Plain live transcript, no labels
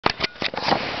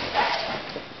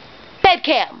head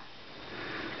cam.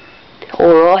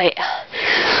 Alright.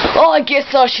 I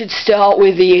guess I should start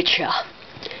with the Hitcher.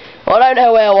 I don't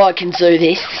know how I can do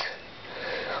this.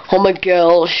 I'm a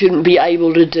girl, shouldn't be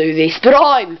able to do this, but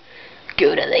I'm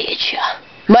good at the Hitcher.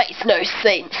 Makes no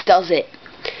sense, does it?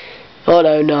 I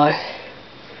don't know.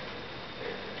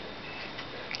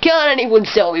 Can't anyone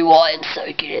tell me why I'm so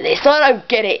good at this? I don't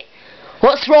get it.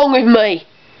 What's wrong with me?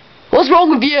 What's wrong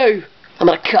with you? I'm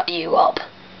gonna cut you up.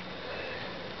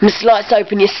 I'm gonna slice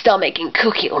open your stomach and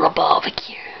cook it on a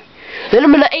barbecue. Then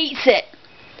I'm gonna eat it.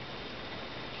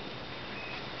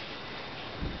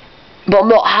 But I'm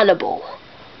not Hannibal.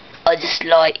 I just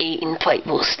like eating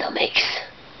people's stomachs.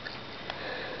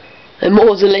 They're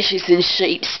more delicious than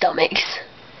sheep's stomachs.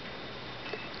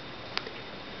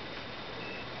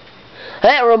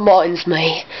 That reminds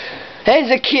me, there's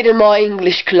a kid in my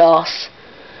English class.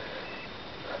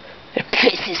 It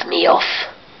pisses me off.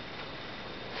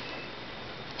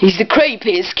 He's the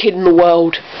creepiest kid in the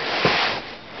world.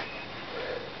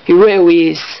 He really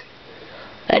is.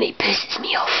 And he pisses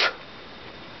me off.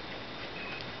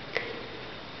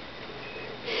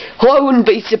 I wouldn't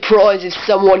be surprised if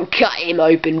someone cut him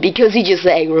open, because he just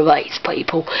aggravates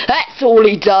people. That's all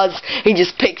he does. He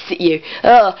just picks at you.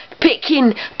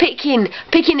 Picking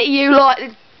at you like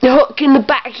the hook in the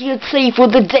back of your teeth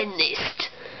with the dentist.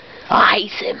 I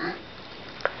hate him.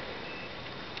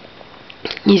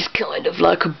 He's kind of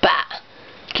like a bat.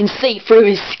 You can see through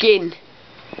his skin.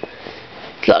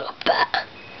 It's like a bat.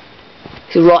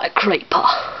 He's a right creeper.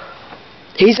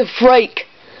 He's a freak.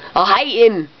 I hate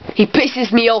him. He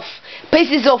pisses me off.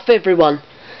 Pisses off everyone.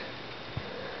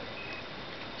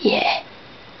 Yeah.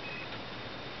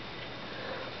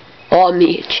 I'm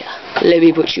the Hitcher. Let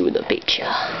me put you in the picture.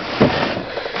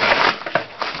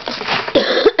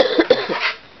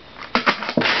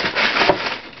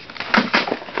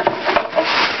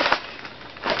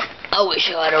 I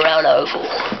wish I had a round oval,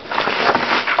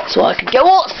 so I could go,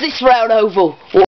 what's this round oval?